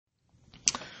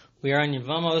We are on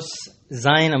Yevamos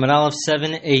Zayin Amud Aleph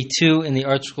 7a2 in the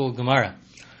Art School Gemara.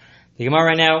 The Gemara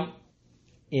right now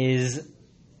is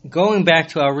going back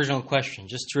to our original question,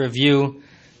 just to review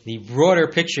the broader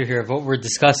picture here of what we're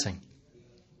discussing.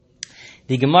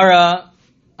 The Gemara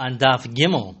on Daf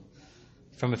Gimel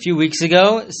from a few weeks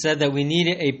ago said that we need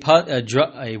a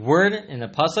word in the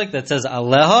pasuk that says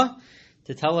Aleha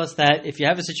to tell us that if you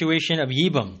have a situation of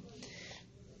Yibam,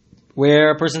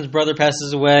 where a person's brother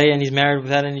passes away and he's married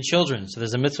without any children, so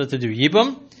there's a mitzvah to do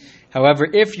Yibam. However,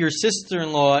 if your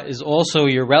sister-in-law is also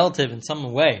your relative in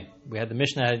some way, we had the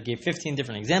Mishnah that gave 15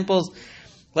 different examples.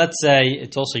 Let's say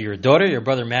it's also your daughter, your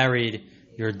brother married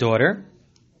your daughter.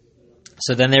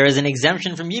 So then there is an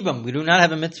exemption from Yibam. We do not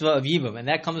have a mitzvah of Yibam, and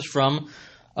that comes from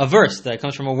a verse, that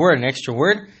comes from a word, an extra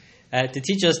word, to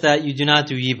teach us that you do not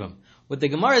do Yibam. What the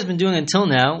Gemara has been doing until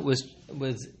now was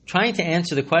trying to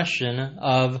answer the question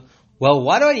of, well,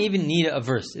 why do I even need a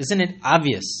verse? Isn't it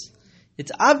obvious?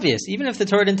 It's obvious. Even if the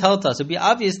Torah didn't tell it to us, it would be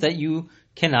obvious that you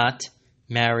cannot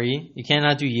marry, you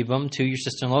cannot do Yibam to your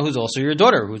sister-in-law who's also your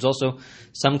daughter, who's also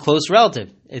some close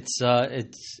relative. It's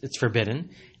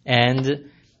forbidden, and it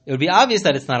would be obvious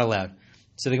that it's not allowed.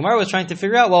 So the Gemara was trying to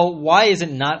figure out, well, why is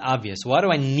it not obvious? Why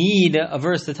do I need a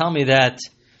verse to tell me that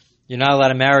you're not allowed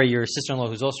to marry your sister-in-law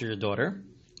who's also your daughter?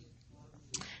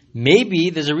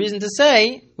 Maybe there's a reason to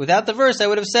say, without the verse, I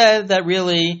would have said that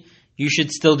really you should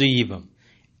still do Yibam.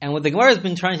 And what the Gemara has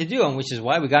been trying to do, and which is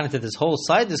why we got into this whole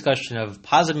side discussion of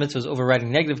positive mitzvahs overriding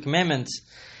negative commandments,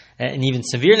 and even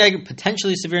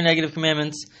potentially severe negative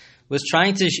commandments, was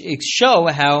trying to show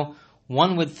how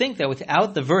one would think that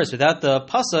without the verse, without the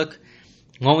pasuk,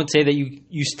 one would say that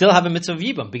you still have a mitzvah of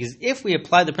Yibam. Because if we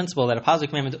apply the principle that a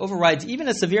positive commandment overrides even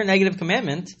a severe negative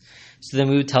commandment, so then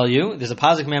we would tell you there's a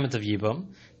positive commandment of Yibam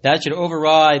that should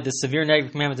override the severe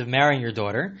negative commandment of marrying your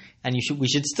daughter, and we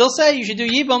should still say you should do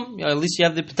Yibam. At least you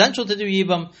have the potential to do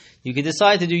Yibam. You could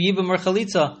decide to do Yibam or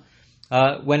Chalitza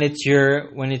when it's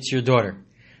your daughter.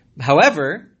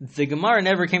 However, the Gemara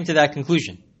never came to that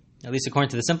conclusion. At least according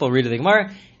to the simple read of the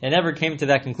Gemara, it never came to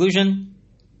that conclusion.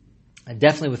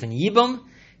 Definitely within Yibam,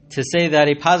 to say that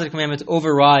a positive commandment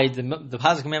override the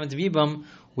positive commandment of Yibam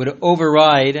would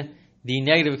override the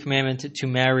negative commandment to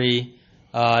marry,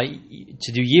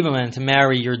 to do Yibam and to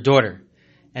marry your daughter.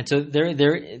 And so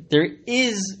there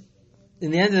is,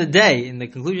 in the end of the day, in the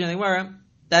conclusion of the Gemara,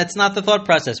 that's not the thought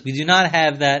process. We do not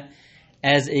have that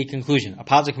as a conclusion. A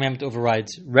positive commandment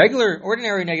overrides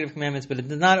ordinary negative commandments, but it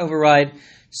does not override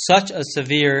such a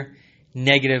severe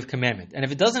negative commandment. And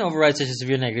if it doesn't override such a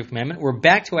severe negative commandment, we're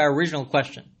back to our original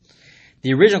question.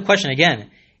 The original question,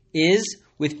 again, is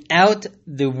without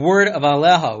the word of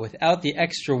Aleha, without the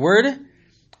extra word,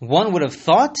 one would have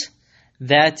thought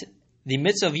that the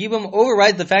mitzvah of Yibam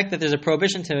overrides the fact that there's a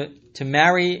prohibition to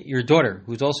marry your daughter,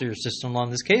 who's also your sister-in-law in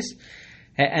this case,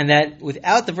 and that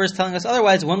without the verse telling us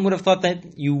otherwise, one would have thought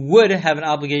that you would have an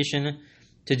obligation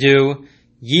to do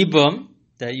Yibam,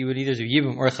 that you would either do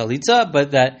Yibam or Chalitza,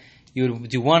 but that you would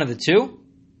do one of the two,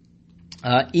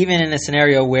 even in a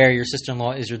scenario where your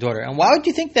sister-in-law is your daughter. And why would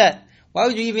you think that? Why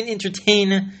would you even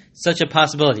entertain such a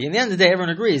possibility? In the end of the day, everyone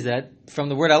agrees that from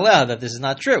the word Allah that this is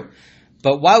not true.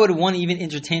 But why would one even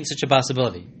entertain such a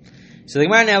possibility? So the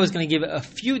Gemara now is going to give a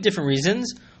few different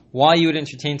reasons why you would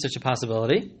entertain such a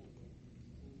possibility.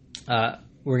 We're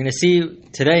going to see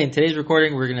today, in today's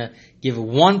recording, we're going to give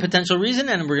one potential reason,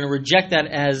 and we're going to reject that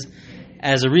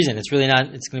as a reason. It's really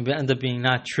not, it's going to end up being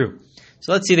not true.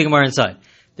 So let's see the Gemara inside.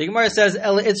 The Gemara says,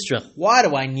 Ela Itzrich, why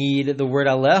do I need the word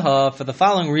Aleha? For the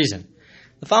following reason.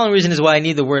 The following reason is why I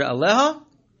need the word Aleha,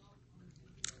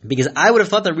 because I would have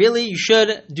thought that really you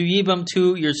should do Yibam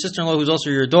to your sister-in-law who's also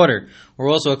your daughter, or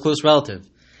also a close relative.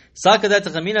 Sakadat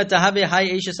Chamina Tahabe Hai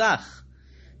Eishasach.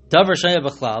 Davar Shaya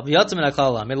Bachlav, Yatza Min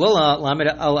Aklal Lamed, Lola Lamed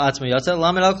Al Atzma Yatza,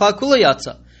 Lamed Al Klal Kula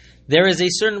Yatza. There is a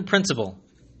certain principle.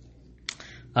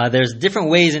 There's different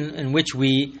ways in which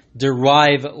we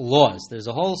derive laws. There's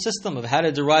a whole system of how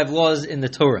to derive laws in the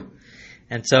Torah.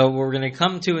 And so what we're going to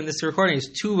come to in this recording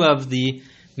is two of the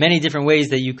many different ways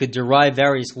that you could derive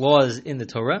various laws in the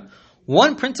Torah.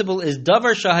 One principle is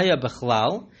Davar Shahaya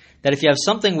Bechlal, that if you have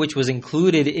something which was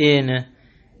included in,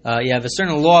 you have a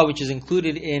certain law which is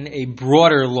included in a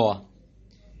broader law.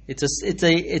 It's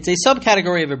a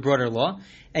subcategory of a broader law,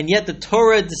 and yet the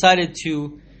Torah decided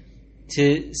to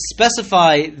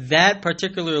specify that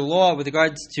particular law with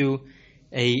regards to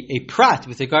a prat,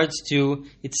 with regards to,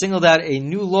 it singled out a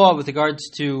new law with regards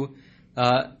to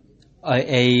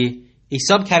a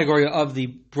subcategory of the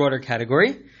broader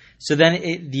category. So then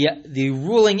the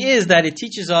ruling is that it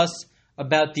teaches us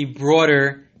about the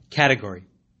broader category.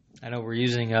 I know we're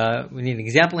using, we need an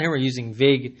example here, we're using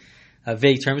vague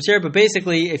vague terms here, but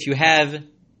basically, if you have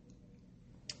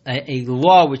a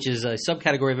law which is a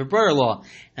subcategory of a broader law,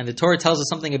 and the Torah tells us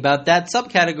something about that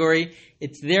subcategory,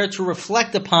 it's there to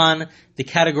reflect upon the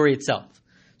category itself.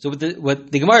 So what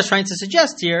the Gemara is trying to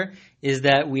suggest here is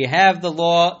that we have the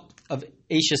law of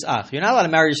Eishes Ach. You're not allowed to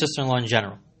marry your sister-in-law in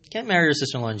general. You can't marry your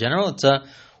sister-in-law in general. It's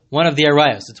one of the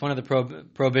arayos. It's one of the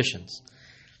prohibitions.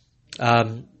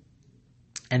 And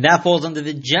that falls under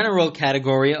the general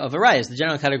category of arayos, the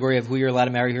general category of who you're allowed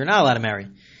to marry, who you're not allowed to marry.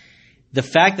 The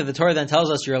fact that the Torah then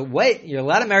tells us you're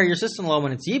allowed to marry your sister-in-law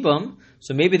when it's Yibum,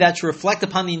 so maybe that should reflect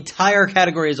upon the entire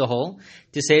category as a whole,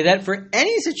 to say that for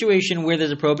any situation where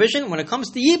there's a prohibition, when it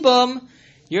comes to Yibum,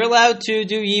 you're allowed to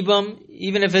do Yibum,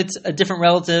 even if it's a different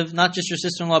relative, not just your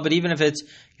sister-in-law, but even if it's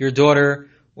your daughter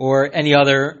or any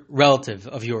other relative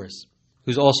of yours,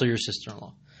 who's also your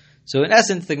sister-in-law. So in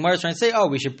essence, the Gemara is trying to say,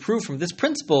 we should prove from this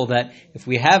principle that if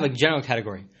we have a general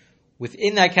category,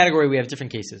 within that category, we have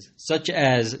different cases, such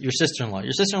as your sister-in-law.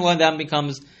 Your sister-in-law then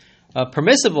becomes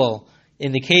permissible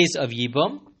in the case of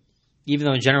Yibum, even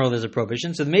though in general there's a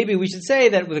prohibition. So maybe we should say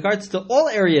that with regards to all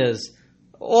areas,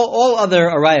 all other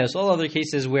arayos, all other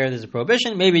cases where there's a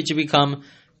prohibition, maybe it should become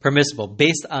permissible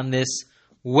based on this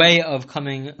way of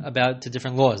coming about to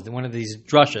different laws, one of these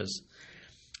drushas.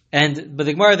 But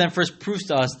the Gemara then first proves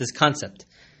to us this concept,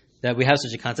 that we have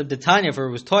such a concept. The Tanya, for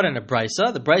it was taught in a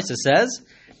brisa. The brisa says,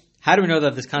 how do we know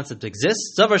that this concept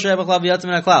exists? What's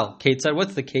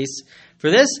the case for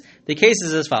this? The case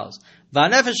is as follows.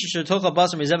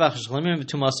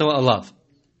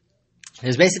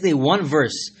 There's basically one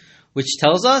verse which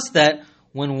tells us that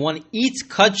when one eats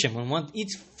kachim, when one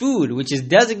eats food which is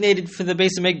designated for the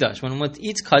Beis Hamikdash, when one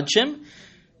eats kachim,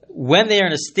 when they are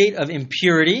in a state of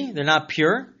impurity, they're not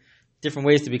pure, different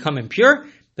ways to become impure,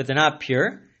 but they're not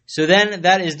pure, so then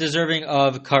that is deserving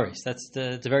of kares. That's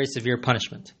the very severe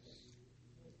punishment.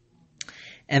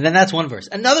 And then that's one verse.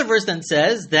 Another verse then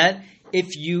says that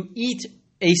if you eat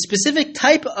a specific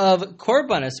type of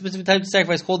korban, a specific type of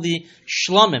sacrifice called the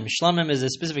shlamim. Shlamim is a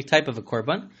specific type of a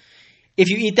korban. If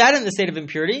you eat that in the state of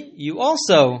impurity, you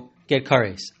also get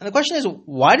kares. And the question is,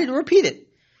 why did it repeat it?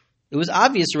 It was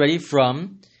obvious already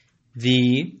from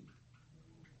the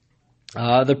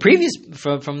previous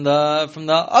from the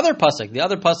other pasuk. The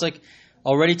other pasuk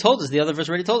already told us. The other verse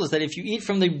already told us that if you eat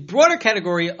from the broader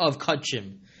category of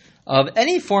kachim, of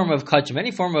any form of kachim,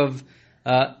 any form of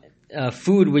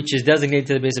food which is designated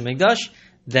to the Beis Hamikdash,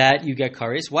 that you get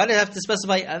kares. Why did it have to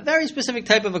specify a very specific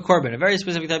type of a korban, a very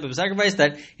specific type of a sacrifice,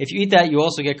 that if you eat that, you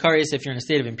also get kares if you're in a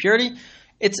state of impurity?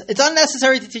 It's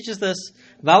unnecessary to teach us this.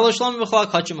 V'alo shlamim v'chol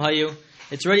kachim hayu.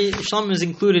 It's already, shlamim is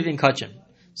included in kachim.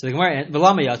 So the Gemara,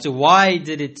 v'lama yatzu, why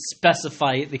did it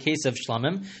specify the case of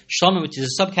shlamim? Shlamim, which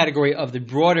is a subcategory of the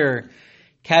broader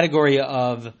category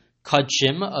of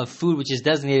kachim, of food which is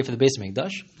designated for the Beis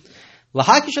Hamikdash.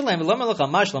 It's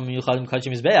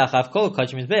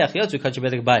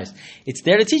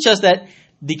there to teach us that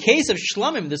the case of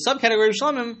shlamim, the subcategory of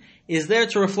shlamim, is there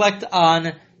to reflect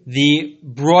on the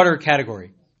broader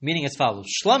category. Meaning as follows: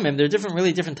 shlamim, there are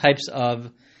really different types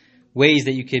of ways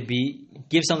that you could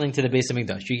give something to the Beis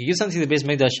Hamikdash. You could give something to the Beis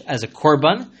Hamikdash as a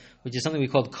korban, which is something we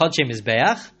call kodshei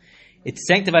mizbeach. It's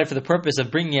sanctified for the purpose of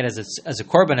bringing it as a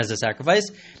korban, as a sacrifice.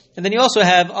 And then you also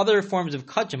have other forms of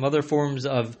kachim, other forms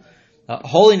of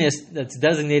holiness that's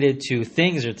designated to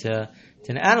things or to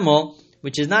an animal,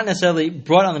 which is not necessarily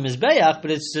brought on the mizbeach, but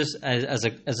it's just as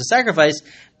a sacrifice,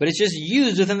 but it's just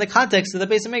used within the context of the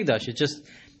Beis Hamikdash.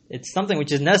 It's something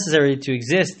which is necessary to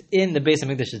exist in the Beis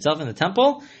Hamikdash itself, in the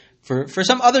temple, for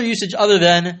some other usage other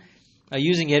than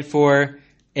using it for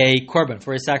a korban,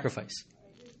 for a sacrifice.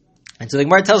 And so the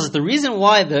Gemara tells us the reason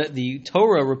why the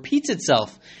Torah repeats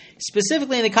itself,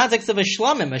 specifically in the context of a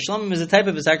shlamim is a type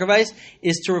of a sacrifice,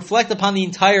 is to reflect upon the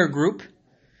entire group,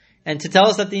 and to tell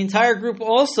us that the entire group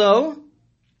also,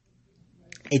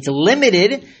 it's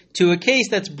limited to a case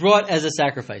that's brought as a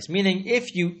sacrifice. Meaning,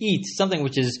 if you eat something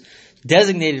which is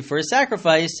designated for a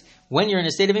sacrifice, when you're in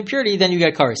a state of impurity, then you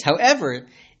get kares. However,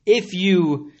 if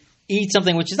you eat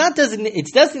something which is not designated,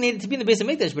 it's designated to be in the Beis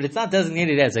Hamikdash, but it's not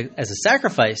designated as a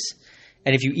sacrifice,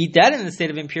 and if you eat that in the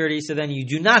state of impurity, so then you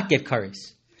do not get kares.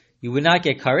 You would not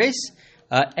get kares,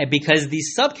 because the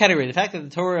subcategory, the fact that the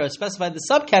Torah specified the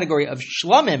subcategory of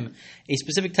shlamim, a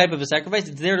specific type of a sacrifice,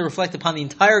 it's there to reflect upon the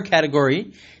entire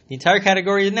category. The entire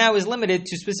category now is limited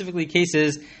to specifically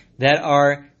cases that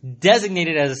are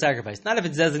designated as a sacrifice. Not if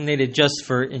it's designated just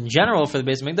in general for the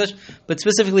Beis Hamikdash, but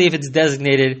specifically if it's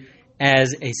designated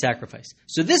as a sacrifice.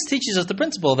 So this teaches us the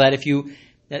principle that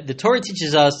that the Torah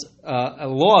teaches us a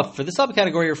law for the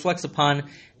subcategory reflects upon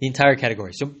the entire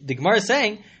category. So the Gemara is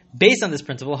saying, Based on this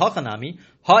principle, hachanami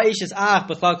ha'ishes ach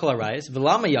b'chlal kol harayis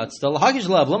v'lama yatzta l'hagish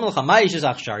lav lo melcha ma'ishes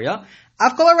ach sharia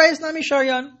af kol harayis nami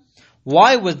sharian.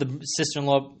 Why was the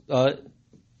sister-in-law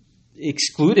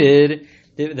excluded?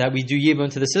 That we do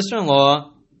yibum to the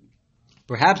sister-in-law?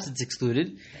 Perhaps it's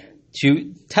excluded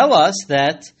to tell us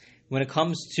that when it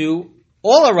comes to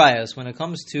all arayos, when it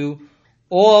comes to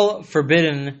all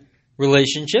forbidden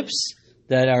relationships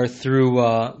that are through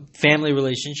family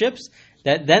relationships,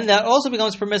 that also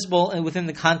becomes permissible within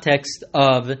the context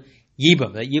of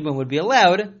yibum. That yibum would be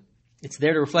allowed. It's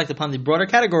there to reflect upon the broader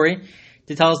category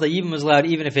to tell us that yibum is allowed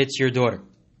even if it's your daughter.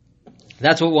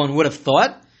 That's what one would have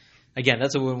thought. Again,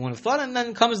 that's what one would have thought. And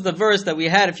then comes the verse that we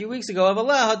had a few weeks ago of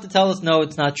Allah to tell us, no,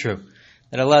 it's not true.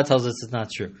 That Allah tells us it's not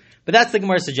true. But that's the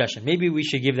Gemara's suggestion. Maybe we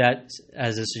should give that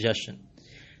as a suggestion.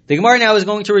 The Gemara now is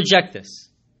going to reject this.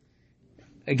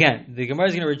 Again, the Gemara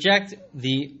is going to reject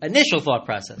the initial thought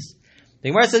process. The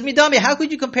Gemara says, Midami, how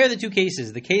could you compare the two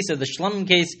cases? The case of the Shlamim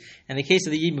case and the case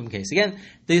of the Yibum case. Again,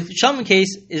 the Shlamim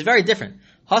case is very different.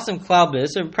 Hasam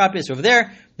Klaubis, or Propis over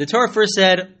there, the Torah first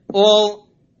said, all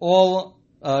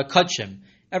kachim,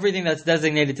 everything that's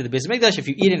designated to the Beis Mikdash, if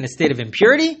you eat in a state of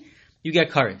impurity, you get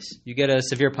kares. You get a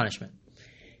severe punishment.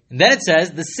 And then it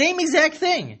says the same exact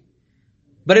thing.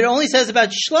 But it only says about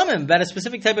shlamim, about a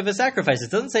specific type of a sacrifice. It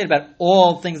doesn't say about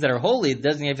all things that are holy,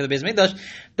 designated for the Beis Mikdash,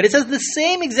 but it says the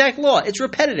same exact law. It's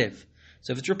repetitive.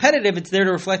 So if it's repetitive, it's there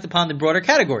to reflect upon the broader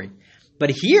category.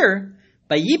 But here,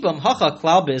 by Yibam, Hacha,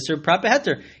 Klaubis, or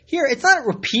Prapaheter, here it's not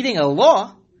repeating a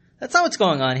law. That's not what's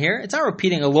going on here. It's not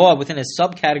repeating a law within a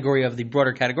subcategory of the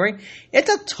broader category. It's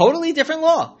a totally different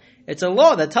law. It's a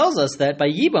law that tells us that by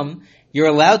Yibam, you're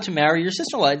allowed to marry your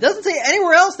sister-in-law. It doesn't say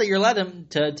anywhere else that you're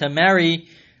allowed to marry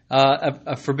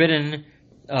a forbidden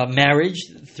marriage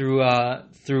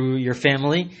through your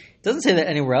family. It doesn't say that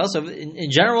anywhere else. So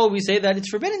in general, we say that it's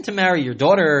forbidden to marry your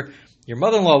daughter, your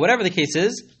mother-in-law, whatever the case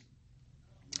is.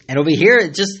 And over here,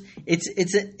 it's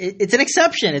an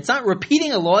exception. It's not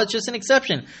repeating a law. It's just an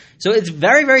exception. So it's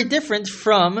very, very different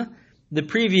from the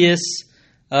previous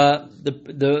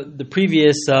the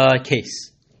previous case.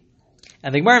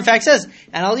 And the Gemara in fact says,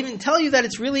 and I'll even tell you that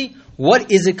it's really,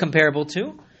 what is it comparable to?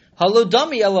 You know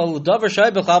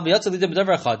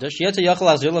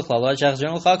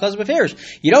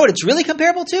what it's really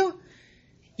comparable to?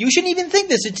 You shouldn't even think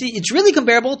this. It's really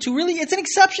comparable to it's an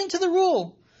exception to the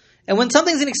rule. And when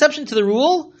something's an exception to the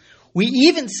rule, we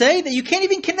even say that you can't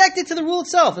even connect it to the rule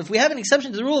itself. If we have an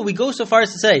exception to the rule, we go so far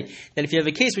as to say that if you have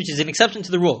a case which is an exception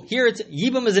to the rule, here it's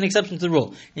Yibum is an exception to the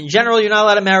rule. In general, you're not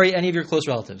allowed to marry any of your close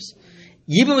relatives.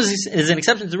 Yibum is an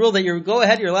exception to the rule that you're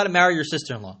allowed to marry your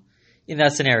sister-in-law in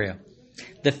that scenario.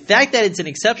 The fact that it's an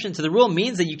exception to the rule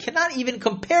means that you cannot even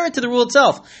compare it to the rule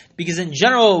itself. Because in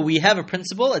general, we have a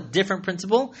different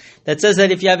principle, that says that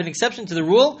if you have an exception to the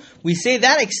rule, we say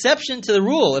that exception to the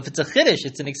rule. If it's a chiddush,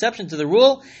 it's an exception to the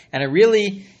rule, and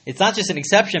it's not just an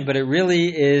exception, but it really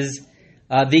is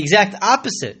the exact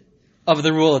opposite of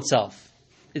the rule itself.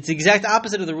 It's the exact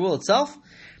opposite of the rule itself.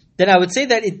 Then I would say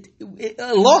that it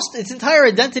lost its entire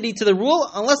identity to the rule,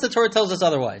 unless the Torah tells us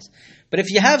otherwise. But if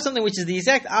you have something which is the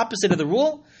exact opposite of the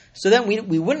rule, so then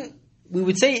we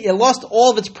would say it lost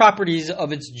all of its properties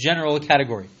of its general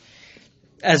category.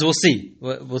 As we'll see.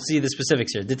 We'll see the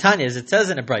specifics here. Ditanya, as it says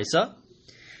in a Brisa,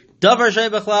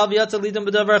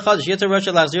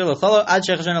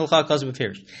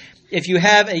 if you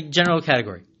have a general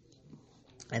category,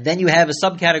 and then you have a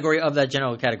subcategory of that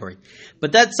general category,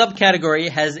 but that subcategory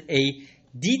has a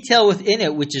detail within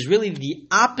it which is really the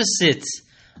opposite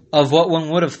of what one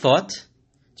would have thought.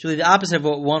 It's really the opposite of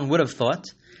what one would have thought.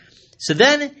 So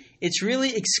then it's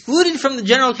really excluded from the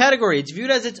general category. It's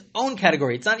viewed as its own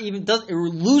category. It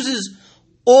loses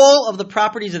all of the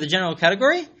properties of the general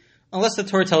category unless the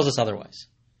Torah tells us otherwise.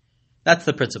 That's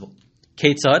the principle.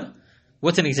 Ketzad.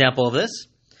 What's an example of this?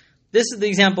 This is the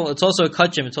example. It's also a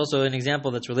kachim. It's also an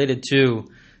example that's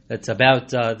about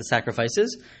the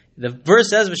sacrifices. The verse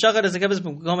says,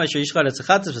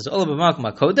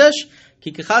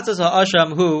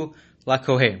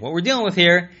 what we're dealing with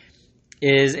here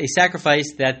is a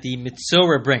sacrifice that the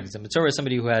Mitzorah brings. The Mitzorah is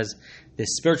somebody who has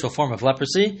this spiritual form of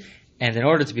leprosy, and in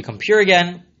order to become pure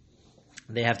again,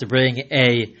 they have to bring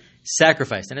a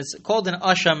sacrifice. And it's called an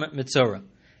Asham Mitzorah.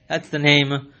 That's the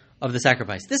name of the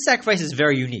sacrifice. This sacrifice is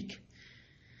very unique,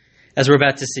 as we're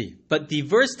about to see. But the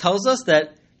verse tells us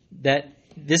that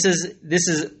this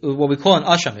is what we call an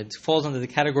asham. It falls under the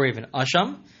category of an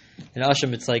asham. An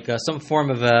asham, it's like some form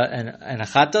of an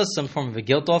achatas, some form of a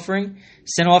guilt offering,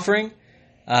 sin offering.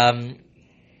 And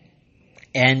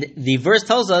the verse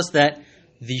tells us that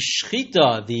the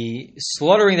shechita, the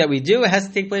slaughtering that we do, has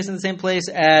to take place in the same place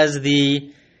as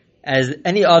the as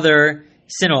any other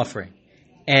sin offering,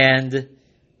 and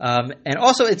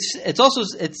also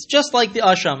it's just like the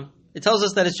asham. It tells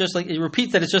us that it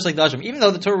repeats that it's just like the asham, even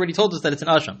though the Torah already told us that it's an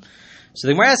asham. So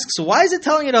the Gemara asks, so why is it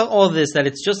telling you all of this, that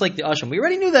it's just like the asham? We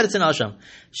already knew that it's an asham.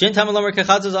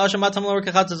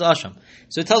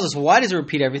 So it tells us, why does it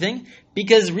repeat everything?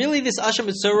 Because really this asham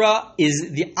mitzvah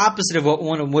is the opposite of what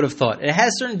one would have thought. It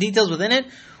has certain details within it,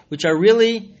 which are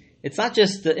really, it's not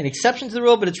just an exception to the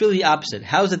rule, but it's really the opposite.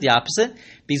 How is it the opposite?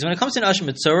 Because when it comes to an asham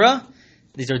mitzvah,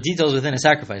 these are details within a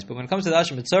sacrifice, but when it comes to the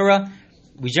asham mitzvah,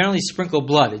 we generally sprinkle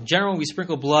blood. In general, we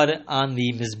sprinkle blood on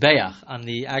the mizbeach, on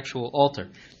the actual altar.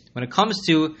 When it comes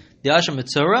to the asham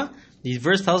mitzvah, the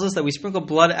verse tells us that we sprinkle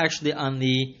blood actually on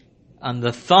the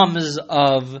thumbs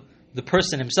of the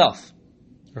person himself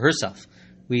or herself.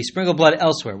 We sprinkle blood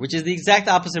elsewhere, which is the exact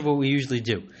opposite of what we usually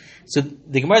do. So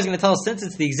the Gemara is going to tell us, since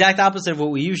it's the exact opposite of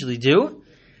what we usually do,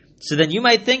 so then you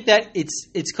might think that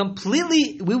it's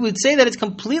completely, we would say that it's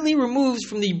completely removed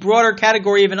from the broader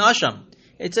category of an asham.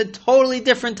 It's a totally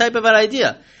different type of an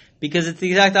idea, because it's the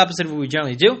exact opposite of what we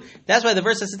generally do. That's why the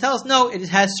verse has to tell us, no, it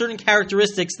has certain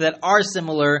characteristics that are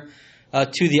similar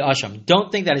to the asham.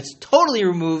 Don't think that it's totally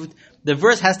removed. The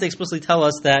verse has to explicitly tell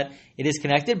us that it is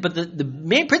connected, but the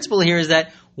main principle here is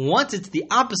that once it's the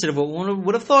opposite of what one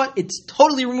would have thought, it's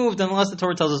totally removed unless the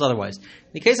Torah tells us otherwise.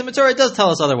 In the case of Mitzvah, it does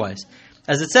tell us otherwise.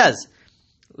 As it says,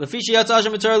 that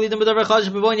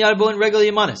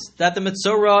the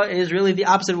Mitzvah is really the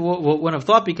opposite of what one would have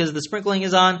thought, because the sprinkling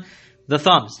is on the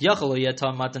thumbs. You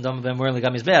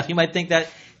might think that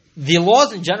the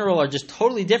laws in general are just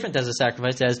totally different as a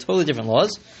sacrifice. It has totally different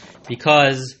laws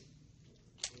because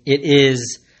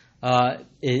it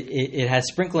has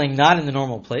sprinkling not in the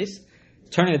normal place.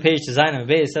 Turning the page to Zayin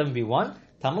Amaveh 7b1.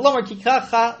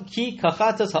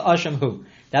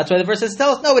 That's why the verse says,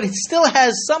 tell us, no, but it still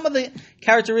has some of the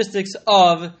characteristics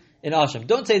of an asham.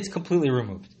 Don't say it's completely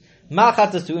removed.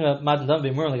 That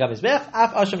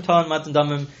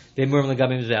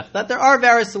there are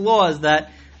various laws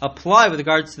that apply with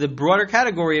regards to the broader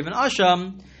category of an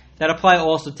asham that apply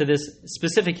also to this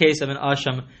specific case of an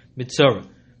asham mitzorah.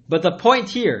 But the point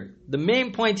here, the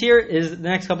main point here is the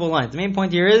next couple of lines. The main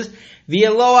point here is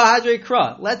V'yeloa hadrei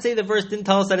kra. Let's say the verse didn't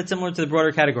tell us that it's similar to the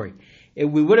broader category.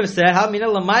 We would have said, "Ha mina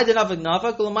lamai de nafak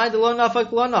nafak, lamai de lo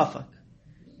nafak lo nafak."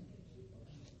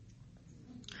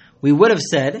 We would have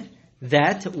said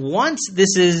that once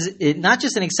this is not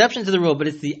just an exception to the rule, but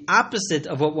it's the opposite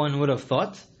of what one would have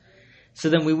thought. So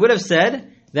then we would have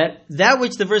said that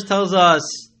which the verse tells us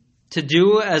to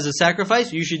do as a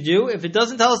sacrifice, you should do. If it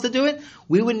doesn't tell us to do it,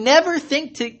 we would never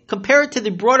think to compare it to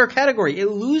the broader category. It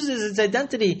loses its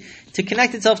identity to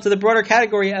connect itself to the broader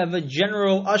category of a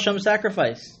general asham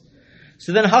sacrifice.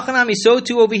 So then Hachanami, so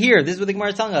too over here. This is what the Gemara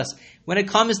is telling us. When it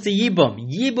comes to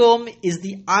Yibum, Yibum is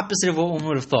the opposite of what one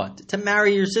would have thought. To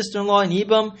marry your sister-in-law in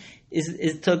Yibum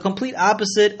is the complete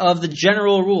opposite of the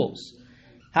general rules.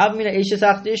 Havmina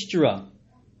Eishesach Ishtira.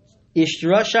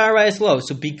 Ishtira Shara Islo.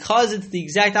 So because it's the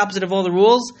exact opposite of all the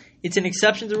rules, it's an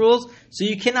exception to the rules, so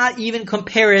you cannot even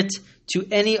compare it to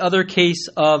any other case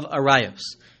of arayos.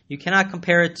 You cannot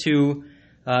compare it to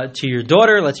your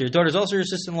daughter. Let's say your daughter is also your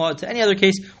sister-in-law. To any other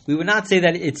case, we would not say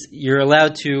that you're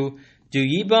allowed to do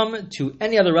yibam to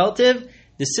any other relative.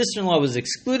 The sister-in-law was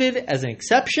excluded as an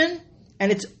exception,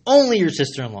 and it's only your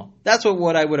sister-in-law. That's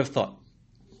what I would have thought.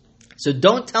 So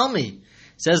don't tell me,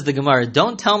 says the Gemara,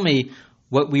 don't tell me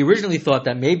what we originally thought,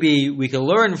 that maybe we could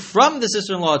learn from the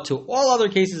sister-in-law to all other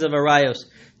cases of arayos,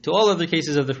 to all other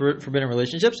cases of the forbidden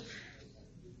relationships.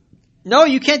 No,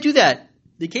 you can't do that.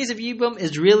 The case of Yibum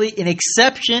is really an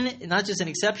exception, not just an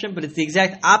exception, but it's the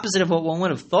exact opposite of what one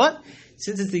would have thought.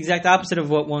 Since it's the exact opposite of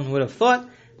what one would have thought,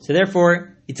 so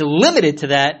therefore it's limited to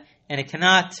that, and it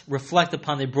cannot reflect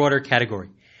upon the broader category.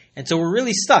 And so we're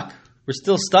really stuck. We're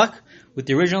still stuck with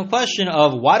the original question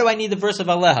of, why do I need the verse of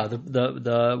Aleha,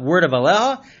 the word of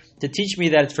Aleha, to teach me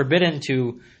that it's forbidden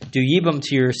to do Yibum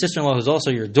to your sister-in-law who's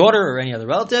also your daughter or any other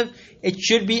relative? It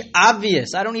should be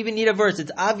obvious. I don't even need a verse.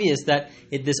 It's obvious that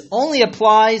this only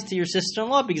applies to your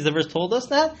sister-in-law because the verse told us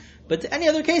that. But to any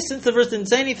other case, since the verse didn't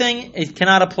say anything, it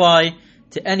cannot apply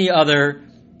to any other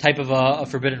type of a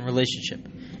forbidden relationship.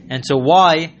 And so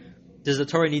why does the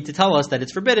Torah need to tell us that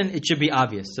it's forbidden? It should be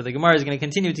obvious. So the Gemara is going to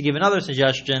continue to give another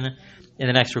suggestion in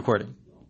the next recording.